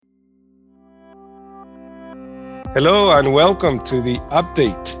Hello and welcome to the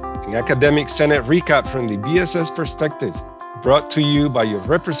update, an academic Senate recap from the BSS perspective, brought to you by your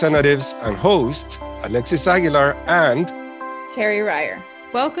representatives and host, Alexis Aguilar and Kerri Ryer.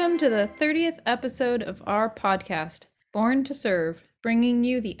 Welcome to the 30th episode of our podcast, Born to Serve, bringing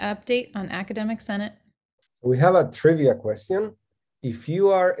you the update on Academic Senate. We have a trivia question. If you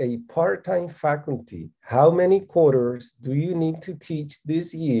are a part-time faculty, how many quarters do you need to teach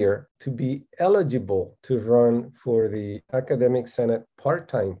this year to be eligible to run for the Academic Senate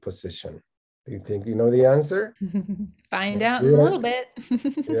part-time position? Do you think you know the answer? Find out in a little bit.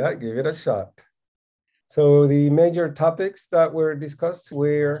 Yeah, give it a shot. So the major topics that were discussed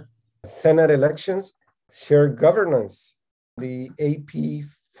were Senate elections, shared governance, the AP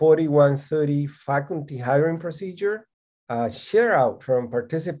 4130 faculty hiring procedure, share out from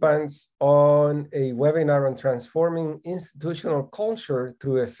participants on a webinar on transforming institutional culture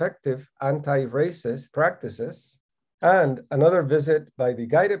through effective anti-racist practices, and another visit by the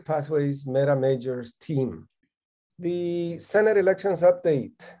Guided Pathways Meta Majors team. The Senate elections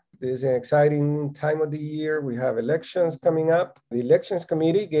update. This is an exciting time of the year. We have elections coming up. The Elections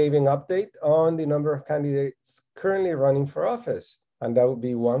Committee gave an update on the number of candidates currently running for office, and that would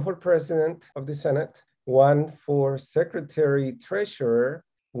be one for President of the Senate, one for Secretary Treasurer,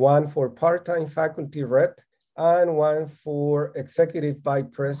 one for part-time faculty rep, and one for Executive Vice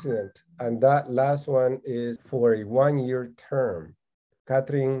President. And that last one is for a one-year term.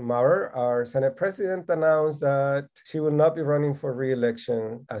 Catherine Maurer, our Senate President, announced that she will not be running for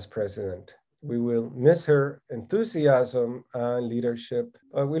re-election as president. We will miss her enthusiasm and leadership,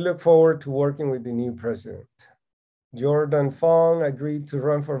 but we look forward to working with the new president. Jordan Fong agreed to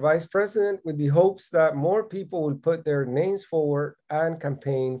run for vice president with the hopes that more people will put their names forward and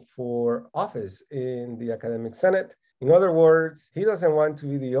campaign for office in the Academic Senate. In other words, he doesn't want to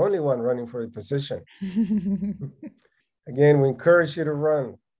be the only one running for the position. Again, we encourage you to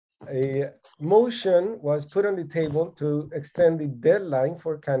run. A motion was put on the table to extend the deadline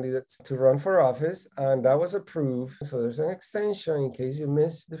for candidates to run for office, and that was approved. So there's an extension in case you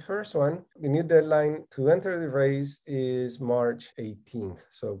missed the first one. The new deadline to enter the race is March 18th.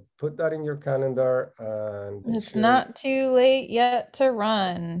 So put that in your calendar. And it's not too late yet to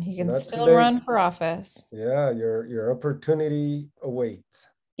run. You can still run for office. Yeah, your opportunity awaits.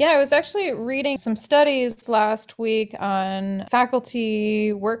 Yeah, I was actually reading some studies last week on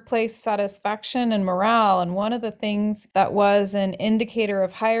faculty workplace satisfaction and morale. And one of the things that was an indicator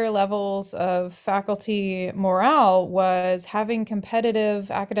of higher levels of faculty morale was having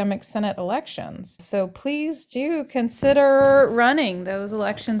competitive academic senate elections. So please do consider running. Those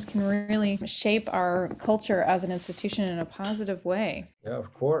elections can really shape our culture as an institution in a positive way. Yeah,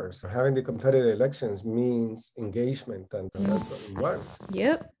 of course. Having the competitive elections means engagement, and that's what we want.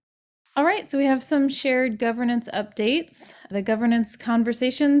 Yep. All right, so we have some shared governance updates. The governance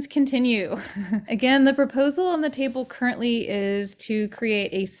conversations continue. Again, the proposal on the table currently is to create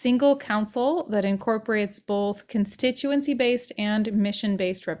a single council that incorporates both constituency-based and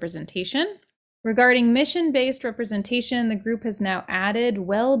mission-based representation. Regarding mission-based representation, the group has now added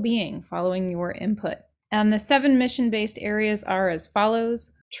well-being following your input. And the 7 mission-based areas are as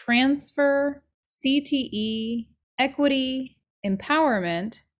follows: transfer, CTE, equity,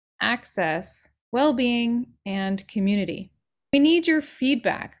 empowerment, access, well-being, and community. We need your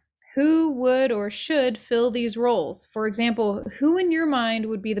feedback. Who would or should fill these roles? For example, who in your mind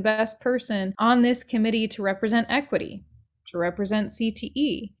would be the best person on this committee to represent equity, to represent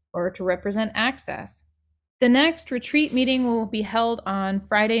CTE, or to represent access? The next retreat meeting will be held on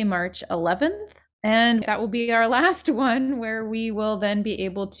Friday, March 11th. And that will be our last one, where we will then be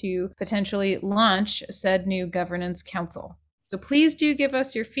able to potentially launch said new governance council. So please do give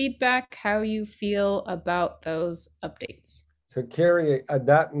us your feedback, how you feel about those updates. So Kerri, at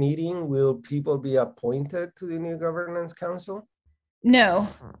that meeting, will people be appointed to the new governance council? No,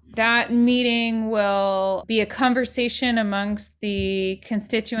 that meeting will be a conversation amongst the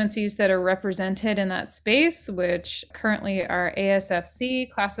constituencies that are represented in that space, which currently are ASFC,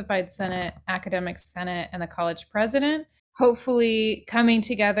 Classified Senate, Academic Senate, and the College President, hopefully coming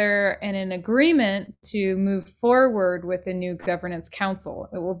together in an agreement to move forward with the new governance council.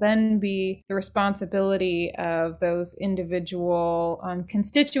 It will then be the responsibility of those individual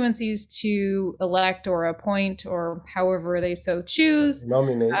constituencies to elect or appoint, or however they so choose,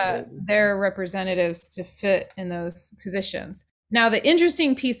 nominate their representatives to fit in those positions. Now, the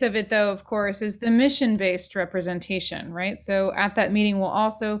interesting piece of it, though, of course, is the mission-based representation, right? So at that meeting, we'll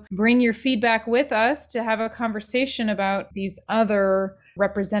also bring your feedback with us to have a conversation about these other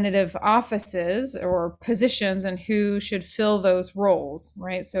representative offices or positions and who should fill those roles,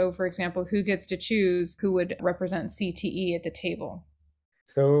 right? So, for example, who gets to choose who would represent CTE at the table?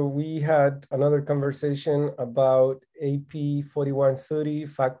 So we had another conversation about AP 4130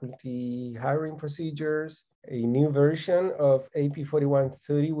 faculty hiring procedures. A new version of AP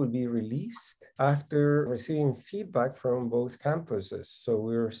 4130 will be released after receiving feedback from both campuses. So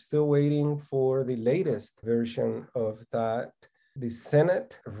we're still waiting for the latest version of that. The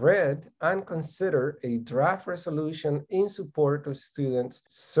Senate read and considered a draft resolution in support of students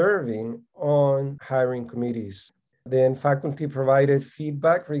serving on hiring committees. Then faculty provided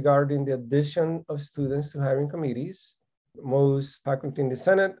feedback regarding the addition of students to hiring committees. Most faculty in the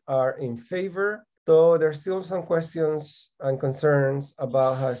Senate are in favor, though there are still some questions and concerns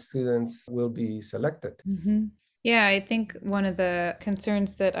about how students will be selected. Mm-hmm. Yeah, I think one of the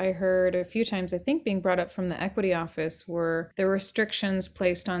concerns that I heard a few times, I think being brought up from the equity office, were the restrictions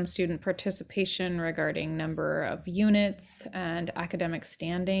placed on student participation regarding number of units and academic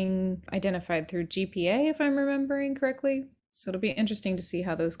standing identified through GPA, if I'm remembering correctly. So it'll be interesting to see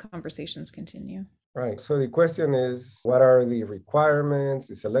how those conversations continue. Right. So the question is, what are the requirements,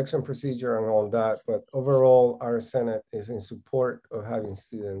 the selection procedure, and all that? But overall, our Senate is in support of having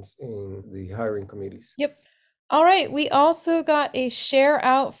students in the hiring committees. Yep. All right, we also got a share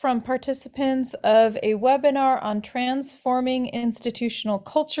out from participants of a webinar on transforming institutional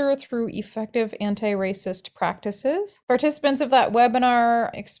culture through effective anti-racist practices. Participants of that webinar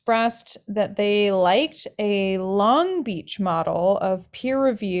expressed that they liked a Long Beach model of peer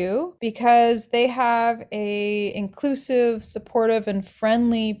review because they have a inclusive, supportive, and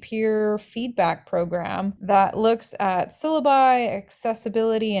friendly peer feedback program that looks at syllabi,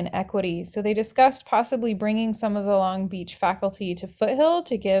 accessibility, and equity. So they discussed possibly bringing some of the Long Beach faculty to Foothill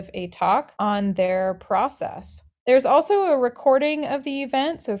to give a talk on their process. There's also a recording of the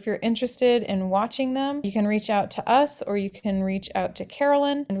event, so if you're interested in watching them, you can reach out to us or you can reach out to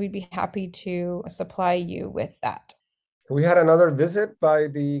Carolyn, and we'd be happy to supply you with that. So we had another visit by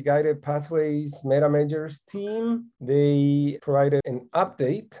the Guided Pathways Meta Majors team. They provided an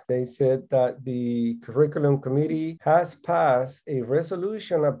update. They said that the curriculum committee has passed a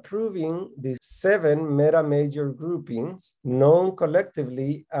resolution approving the 7 meta major groupings known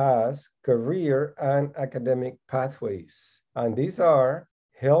collectively as career and academic pathways. And these are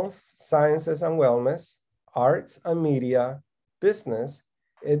health, sciences and wellness, arts and media, business,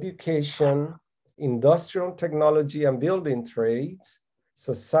 education, industrial technology and building trades,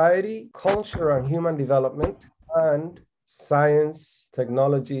 society, culture and human development, and science,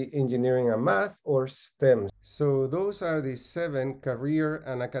 technology, engineering and math, or STEM. So those are the 7 career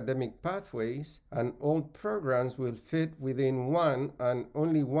and academic pathways, and all programs will fit within one and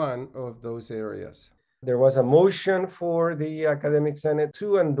only one of those areas. There was a motion for the Academic Senate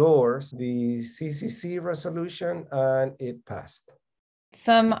to endorse the CCC resolution, and it passed.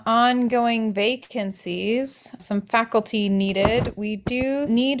 Some ongoing vacancies, some faculty needed. We do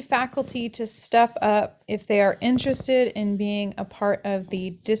need faculty to step up if they are interested in being a part of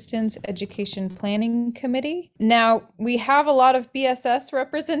the Distance Education Planning Committee. Now, we have a lot of BSS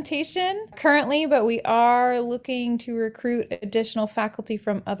representation currently, but we are looking to recruit additional faculty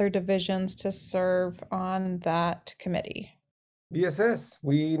from other divisions to serve on that committee. BSS,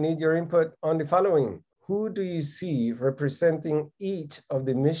 we need your input on the following. Who do you see representing each of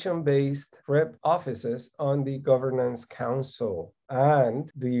the mission-based rep offices on the Governance Council? And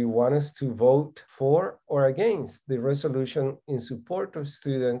do you want us to vote for or against the resolution in support of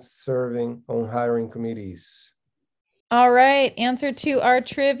students serving on hiring committees? All right, answer to our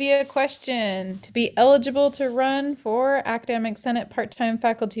trivia question. To be eligible to run for Academic Senate part-time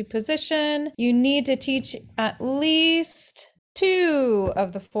faculty position, you need to teach at least 2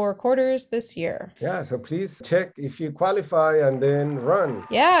 of the 4 quarters this year. Yeah, so please check if you qualify and then run.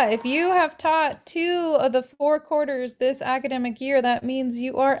 Yeah, if you have taught 2 of the 4 quarters this academic year, that means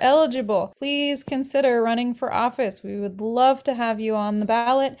you are eligible. Please consider running for office. We would love to have you on the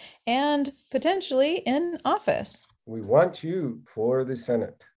ballot and potentially in office. We want you for the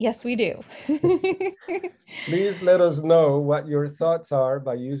Senate. Yes, we do. Please let us know what your thoughts are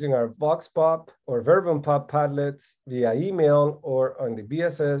by using our Vox Pop or Verbum Pop Padlets via email or on the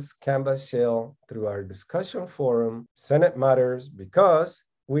BSS Canvas shell through our discussion forum, Senate Matters, because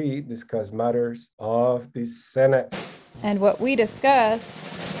we discuss matters of the Senate. And what we discuss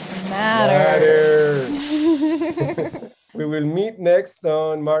matters. We will meet next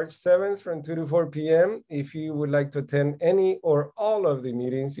on March 7th from 2 to 4 p.m. If you would like to attend any or all of the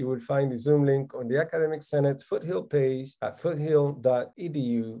meetings, you will find the Zoom link on the Academic Senate's Foothill page at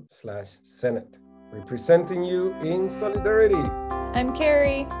foothill.edu/Senate. Representing you in solidarity. I'm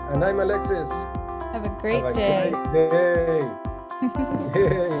Kerri. And I'm Alexis. Have a great day. Great day.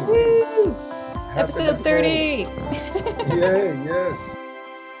 Yay. Woo! Episode 30. Yay, yes.